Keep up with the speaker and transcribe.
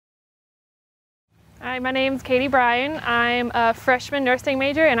Hi, my name's Katie Bryan. I'm a freshman nursing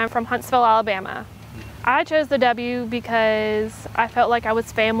major and I'm from Huntsville, Alabama. I chose the W because I felt like I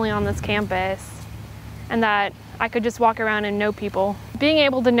was family on this campus and that I could just walk around and know people. Being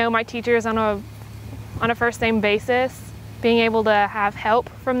able to know my teachers on a first name basis, being able to have help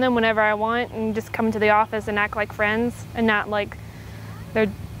from them whenever I want and just come to the office and act like friends and not like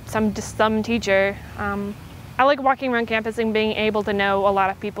they're just some teacher. I like walking around campus and being able to know a lot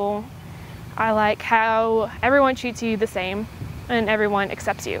of people. I like how everyone treats you the same and everyone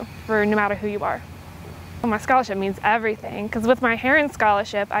accepts you for no matter who you are. Well, my scholarship means everything because with my Heron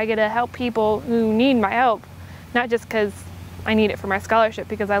scholarship I get to help people who need my help, not just because I need it for my scholarship,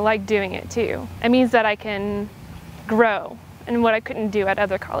 because I like doing it too. It means that I can grow in what I couldn't do at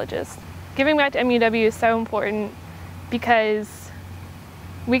other colleges. Giving back to MUW is so important because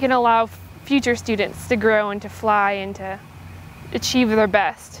we can allow future students to grow and to fly and to achieve their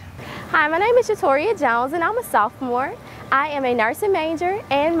best. Hi, my name is Jatoria Jones and I'm a sophomore. I am a nursing major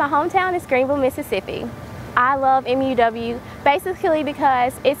and my hometown is Greenville, Mississippi. I love MUW basically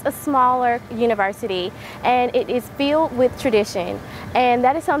because it's a smaller university and it is filled with tradition, and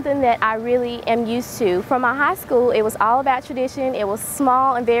that is something that I really am used to. From my high school, it was all about tradition. It was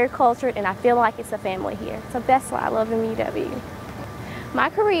small and very cultured, and I feel like it's a family here. So that's why I love MUW. My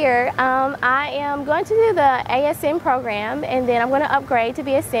career, I am going to do the ASN program and then I'm going to upgrade to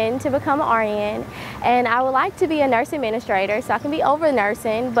BSN to become an RN, and I would like to be a nurse administrator so I can be over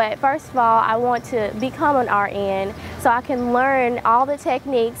nursing, but first of all I want to become an RN so I can learn all the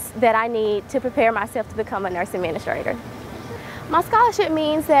techniques that I need to prepare myself to become a nurse administrator. My scholarship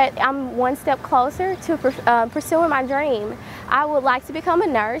means that I'm one step closer to pursuing my dream. I would like to become a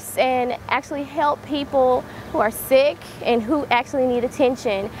nurse and actually help people who are sick and who actually need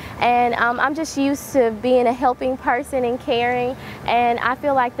attention. And I'm just used to being a helping person and caring, and I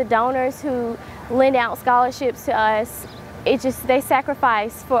feel like the donors who lend out scholarships to us, they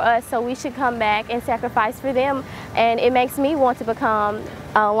sacrifice for us, so we should come back and sacrifice for them, and it makes me want to become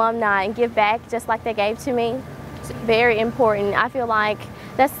an alumni and give back just like they gave to me. It's very important. I feel like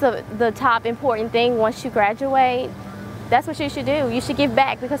that's the top important thing once you graduate. That's what you should do. You should give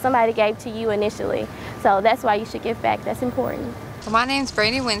back because somebody gave to you initially. So that's why you should give back. That's important. Well, my name's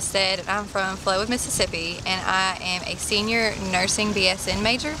Brandy Winstead and I'm from Flowood, Mississippi, and I am a senior nursing BSN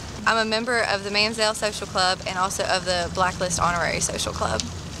major. I'm a member of the Mamselle Social Club and also of the Blacklist Honorary Social Club,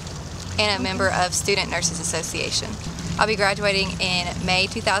 and a member of Student Nurses Association. I'll be graduating in May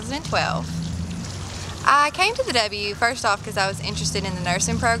 2012. I came to the W first off because I was interested in the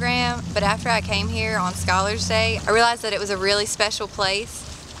nursing program, but after I came here on Scholars Day, I realized that it was a really special place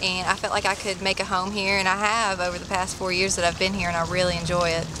and I felt like I could make a home here, and I have over the past 4 years that I've been here, and I really enjoy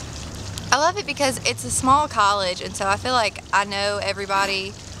it. I love it because it's a small college, and so I feel like I know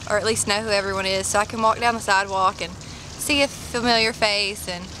everybody, or at least know who everyone is, so I can walk down the sidewalk and see a familiar face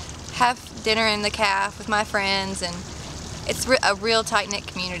and have dinner in the cafe with my friends, and it's a real tight-knit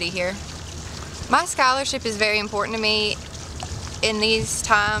community here. My scholarship is very important to me. In these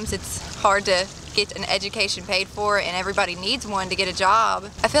times, it's hard to get an education paid for, and everybody needs one to get a job.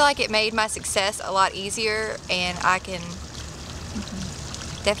 I feel like it made my success a lot easier, and I can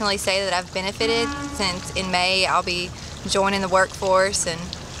definitely say that I've benefited since in May I'll be joining the workforce and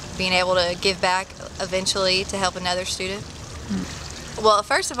being able to give back eventually to help another student. Well,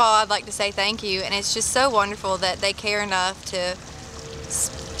 first of all, I'd like to say thank you, and it's just so wonderful that they care enough to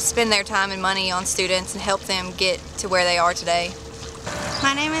spend their time and money on students and help them get to where they are today.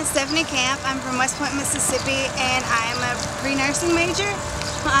 My name is Stephanie Camp. I'm from West Point, Mississippi, and I am a pre-nursing major.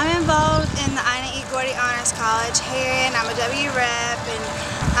 I'm involved in the Ina E. Gordy Honors College here, and I'm a W rep, and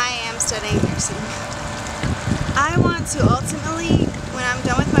I am studying nursing. I want to ultimately, when I'm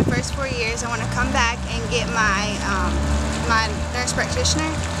done with my first 4 years, I want to come back and get my my nurse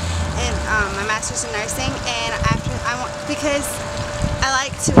practitioner and my master's in nursing. And because I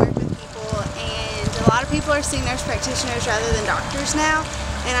like to work with people, and a lot of people are seeing nurse practitioners rather than doctors now,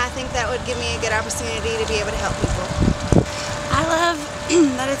 and I think that would give me a good opportunity to be able to help people. I love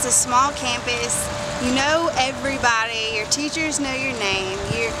that it's a small campus. You know everybody, your teachers know your name,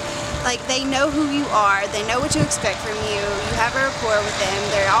 they know who you are, they know what to expect from you, you have a rapport with them,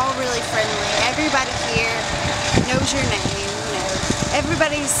 they're all really friendly, everybody here knows your name,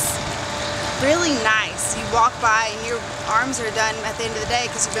 everybody's really nice. You walk by and your arms are done at the end of the day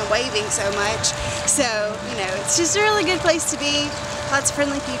because you've been waving so much. So, it's just a really good place to be. Lots of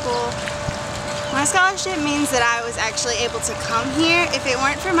friendly people. My scholarship means that I was actually able to come here. If it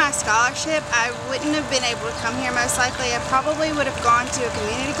weren't for my scholarship, I wouldn't have been able to come here most likely. I probably would have gone to a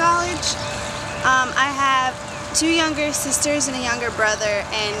community college. I have 2 younger sisters and a younger brother,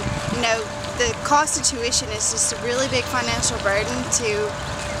 and the cost of tuition is just a really big financial burden to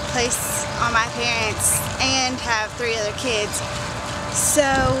place on my parents and have 3 other kids. So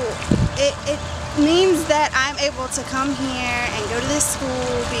it means that I'm able to come here and go to this school,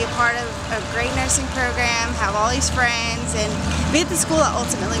 be a part of a great nursing program, have all these friends, and be at the school I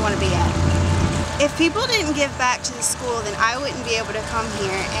ultimately want to be at. If people didn't give back to the school, then I wouldn't be able to come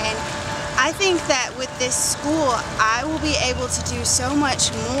here. And I think that with this school, I will be able to do so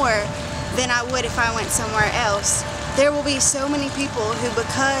much more than I would if I went somewhere else. There will be so many people who,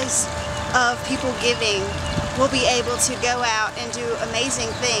 because of people giving, will be able to go out and do amazing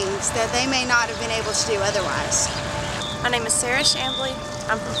things that they may not have been able to do otherwise. My name is Sarah Shambly.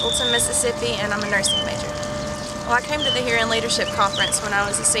 I'm from Fulton, Mississippi, and I'm a nursing major. Well, I came to the Hearing Leadership Conference when I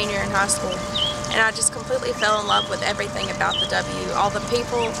was a senior in high school, and I just completely fell in love with everything about the W, all the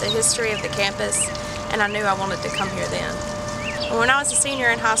people, the history of the campus, and I knew I wanted to come here then. When I was a senior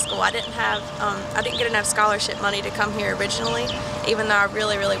in high school, I didn't get enough scholarship money to come here originally, even though I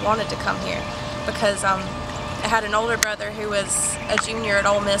really, really wanted to come here, because I had an older brother who was a junior at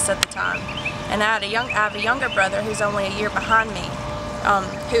Ole Miss at the time, and I have a younger brother who's only a year behind me,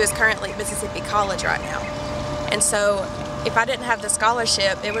 who is currently at Mississippi College right now. And so, if I didn't have the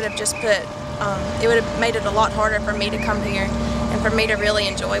scholarship, it would have just made it a lot harder for me to come here and for me to really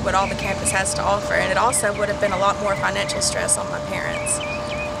enjoy what all the campus has to offer, and it also would have been a lot more financial stress on my parents.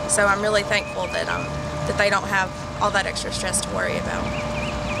 So I'm really thankful that they don't have all that extra stress to worry about.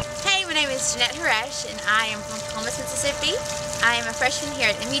 Hey, my name is Jeanette Haresh, and I am from Columbus, Mississippi. I am a freshman here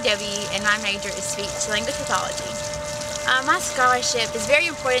at MEW, and my major is speech language pathology. My scholarship is very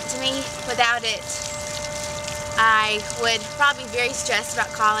important to me. Without it, I would probably be very stressed about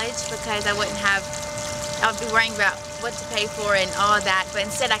college because I would be worrying about what to pay for and all of that, but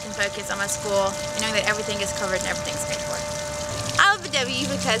instead I can focus on my school and knowing that everything is covered and everything's paid for. I love the W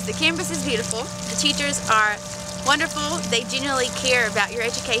because the campus is beautiful, the teachers are wonderful, they genuinely care about your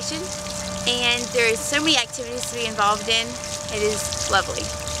education, and there is so many activities to be involved in. It is lovely.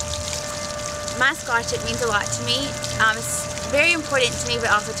 My scholarship means a lot to me. It's very important to me, but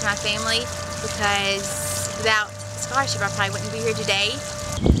also to my family, because without scholarship I probably wouldn't be here today.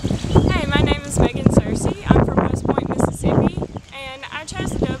 Hey, my name is Megan Searcy. I'm from West Point, Mississippi, and I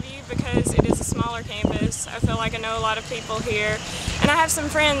chose the W because it is a smaller campus. I feel like I know a lot of people here, and I have some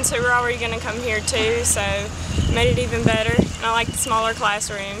friends who are already going to come here too, so it made it even better, and I like the smaller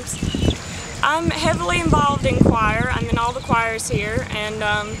classrooms. I'm heavily involved in choir. I'm in all the choirs here, and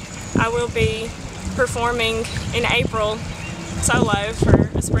I will be performing in April solo for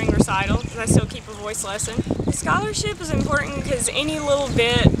a spring recital because I still keep a voice lesson. The scholarship is important because any little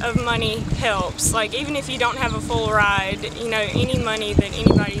bit of money helps. Like, even if you don't have a full ride, you know, any money that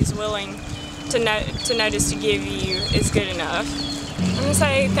anybody is willing to notice to give you is good enough. I'm going to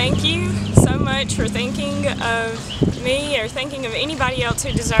say thank you so much for thinking of me or thinking of anybody else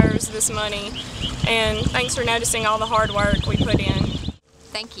who deserves this money, and thanks for noticing all the hard work we put in.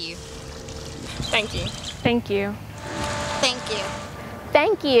 Thank you. Thank you. Thank you. Thank you.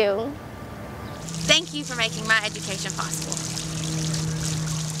 Thank you. Thank you for making my education possible.